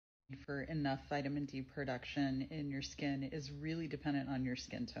for enough vitamin D production in your skin is really dependent on your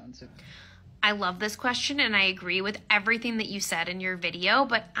skin tone. So I love this question and I agree with everything that you said in your video,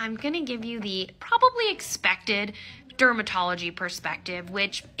 but I'm going to give you the probably expected dermatology perspective,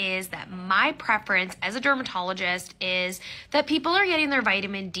 which is that my preference as a dermatologist is that people are getting their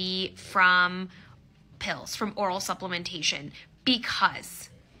vitamin D from pills, from oral supplementation, because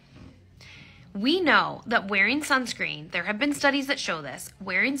we know that wearing sunscreen, there have been studies that show this,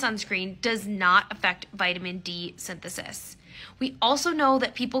 wearing sunscreen does not affect vitamin D synthesis. We also know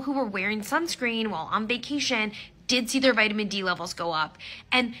that people who were wearing sunscreen while on vacation did see their vitamin D levels go up.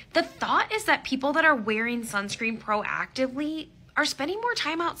 And the thought is that people that are wearing sunscreen proactively are spending more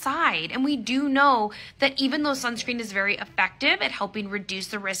time outside. And we do know that even though sunscreen is very effective at helping reduce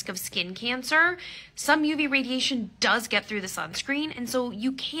the risk of skin cancer, some UV radiation does get through the sunscreen. And so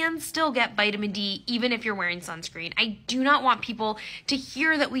you can still get vitamin D even if you're wearing sunscreen. I do not want people to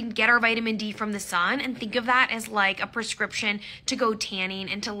hear that we get our vitamin D from the sun and think of that as like a prescription to go tanning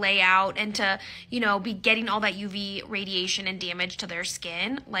and to lay out and to, be getting all that UV radiation and damage to their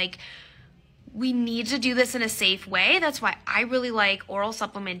skin. Like, we need to do this in a safe way. That's why I really like oral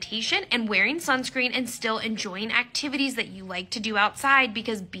supplementation and wearing sunscreen and still enjoying activities that you like to do outside,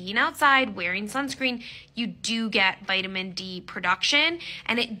 because being outside, wearing sunscreen, you do get vitamin D production,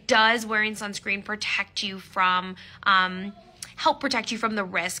 and it does, wearing sunscreen, protect you from help protect you from the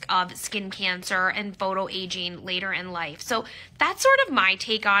risk of skin cancer and photoaging later in life. So that's sort of my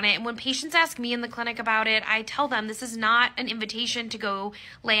take on it. And when patients ask me in the clinic about it, I tell them this is not an invitation to go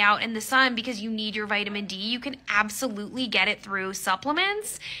lay out in the sun because you need your vitamin D. You can absolutely get it through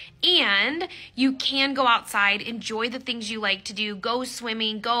supplements, and you can go outside, enjoy the things you like to do, go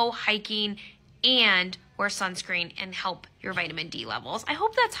swimming, go hiking, and wear sunscreen and help your vitamin D levels. I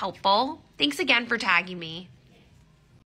hope that's helpful. Thanks again for tagging me.